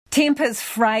Tempers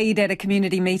frayed at a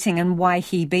community meeting in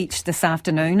Waihi Beach this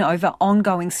afternoon over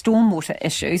ongoing stormwater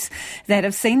issues that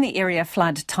have seen the area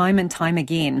flood time and time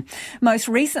again. Most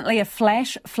recently, a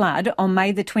flash flood on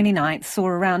May the 29th saw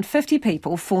around 50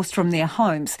 people forced from their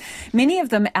homes, many of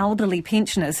them elderly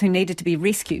pensioners who needed to be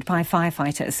rescued by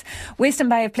firefighters. Western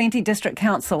Bay of Plenty District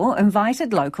Council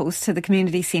invited locals to the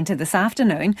community centre this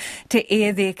afternoon to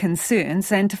air their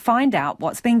concerns and to find out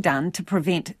what's being done to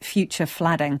prevent future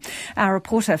flooding. Our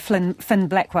reporter Finn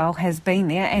Blackwell has been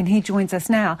there and he joins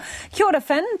us now. Kia ora,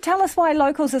 Finn. Tell us why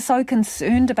locals are so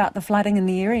concerned about the flooding in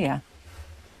the area.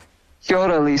 Kia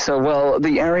ora, Lisa. Well,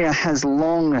 the area has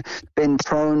long been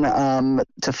prone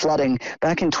to flooding.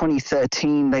 Back in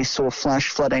 2013, they saw flash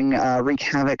flooding wreak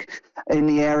havoc in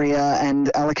the area and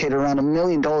allocated around $1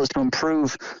 million to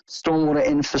improve stormwater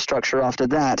infrastructure after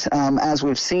that. As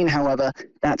we've seen, however,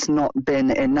 that's not been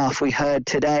enough. We heard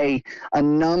today a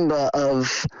number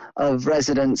of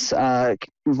residents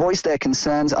voice their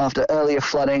concerns after earlier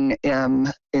flooding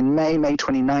in May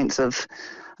 29th of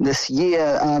this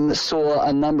year saw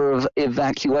a number of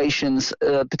evacuations,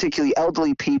 particularly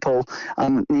elderly people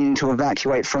needing to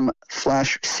evacuate from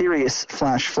serious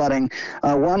flash flooding.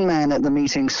 One man at the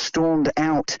meeting stormed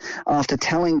out after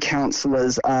telling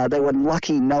councillors they were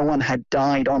lucky no one had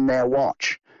died on their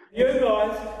watch. You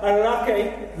guys are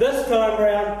lucky this time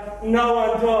around no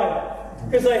one died,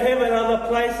 because they have in other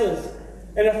places.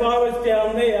 And if I was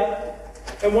down there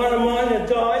and one of mine had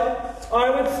died, I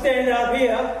would stand up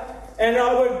here and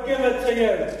I would give it to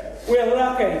you. We're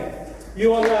lucky.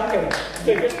 You're lucky.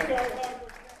 So just go home.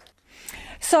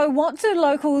 So what do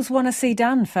locals want to see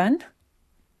done, Finn?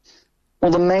 Well,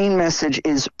 the main message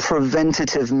is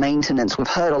preventative maintenance. We've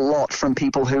heard a lot from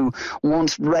people who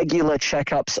want regular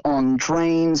checkups on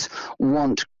drains,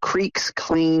 want creeks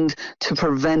cleaned to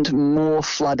prevent more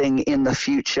flooding in the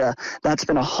future. That's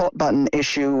been a hot button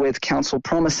issue, with council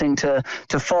promising to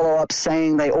follow up,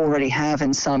 saying they already have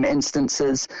in some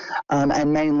instances,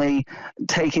 and mainly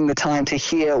taking the time to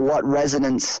hear what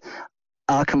residents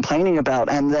are complaining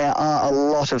about. And there are a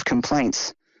lot of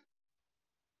complaints.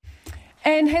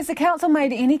 And has the council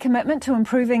made any commitment to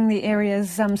improving the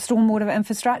area's stormwater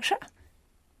infrastructure?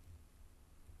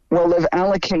 Well, they've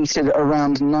allocated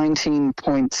around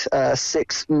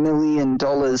 $19.6 million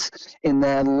in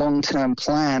their long-term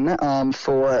plan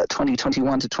for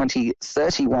 2021 to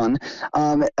 2031,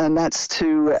 and that's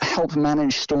to help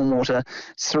manage stormwater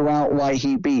throughout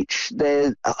Waihi Beach.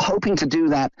 They're hoping to do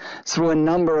that through a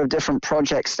number of different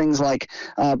projects, things like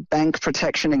bank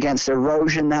protection against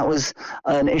erosion. That was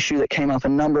an issue that came up a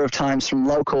number of times from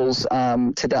locals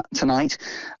tonight.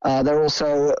 They're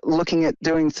also looking at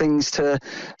doing things to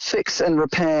fix and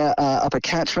repair upper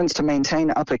catchments, to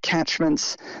maintain upper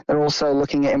catchments. They're also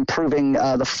looking at improving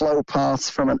the flow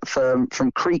paths from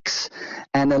creeks,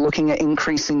 and they're looking at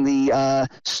increasing the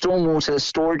stormwater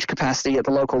storage capacity at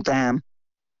the local dam.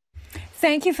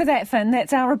 Thank you for that, Finn.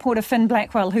 That's our reporter Finn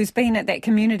Blackwell, who's been at that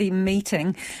community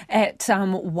meeting at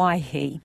Waihi.